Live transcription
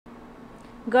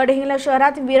गडहिंग्लज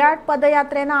शहरात विराट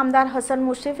पदयात्रेनं आमदार हसन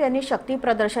मुश्रीफ यांनी शक्ती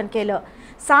प्रदर्शन केलं।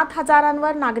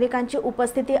 7,000वर नागरिकांची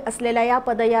उपस्थिती असलेल्या या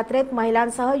पदयात्रेत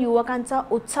महिलांसह युवकांचा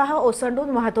उत्साह ओसंडून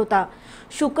वाहत होता।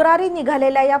 शुक्रवारी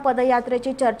निघालेल्या या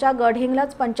पदयात्रेची चर्चा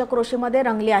गडहिंग्लज पंचक्रोशीमध्ये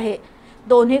रंगली आहे।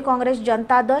 दोन्ही काँग्रेस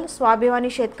जनता दल, स्वाभिमानी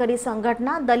शेतकरी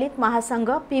संघटना, दलित महासंघ,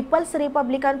 पीपल्स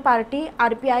रिपब्लिकन पार्टी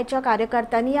आरपीआयच्या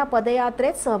कार्यकर्त्यांनी या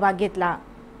पदयात्रेत सहभाग घेतला।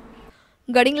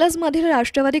 गडहिंग्लजमधील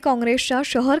राष्ट्रवादी काँग्रेसच्या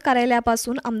शहर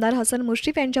कार्यालयापासून आमदार हसन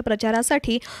मुश्रीफ यांच्या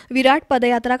प्रचारासाठी विराट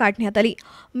पदयात्रा काढण्यात आली।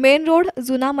 मेन रोड,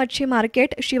 जुना मच्छी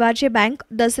मार्केट, शिवाजी बँक,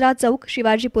 दसरा चौक,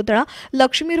 शिवाजी पुतळा,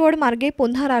 लक्ष्मी रोड मार्गे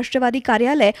पुन्हा राष्ट्रवादी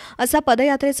कार्यालय असा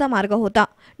पदयात्रेचा मार्ग होता।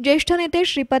 ज्येष्ठ नेते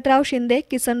श्रीपतराव शिंदे,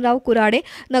 किसनराव कुराडे,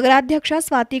 नगराध्यक्षा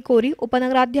स्वाती कोरी,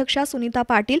 उपनगराध्यक्षा सुनीता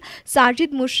पाटील,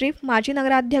 साजिद मुश्रीफ, माजी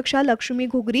नगराध्यक्षा लक्ष्मी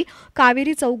घुगरी,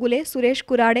 कावेरी चौगुले, सुरेश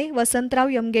कुराडे, वसंतराव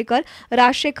यमगेकर,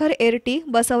 राजशेखर एरटी,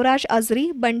 बसवराज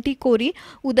अजरी, बंटी कोरी,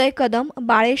 उदय कदम,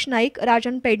 बाळेश नाईक,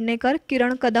 राजन पेडणेकर,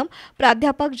 किरण कदम,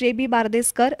 प्राध्यापक जे.बी.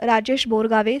 बारदेसकर, राजेश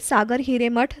बोरगावे, सागर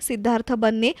हिरेमठ, सिद्धार्थ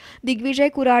बन्ने, दिग्विजय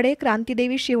कुराडे,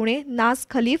 क्रांतीदेवी शिवणे, नाज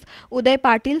खलीफ, उदय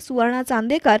पाटील, सुवर्णा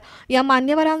चांदेकर या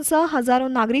मान्यवरांसह हजारो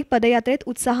नागरिक पदयात्रेत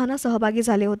उत्साहाने सहभागी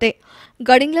झाले होते।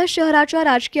 गडहिंग्लज शहराच्या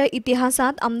राजकीय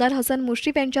इतिहासात आमदार हसन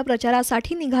मुश्रीफ यांच्या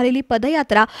प्रचारासाठी निघालेली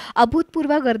पदयात्रा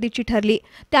अभूतपूर्व गर्दीची ठरली।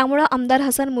 त्यामुळे आमदार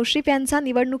हसन मुश्रीफ यांचा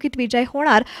निवडणुकीत विजय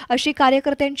होणार अशी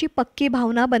कार्यकर्त्यांची पक्की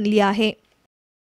भावना बनली आहे।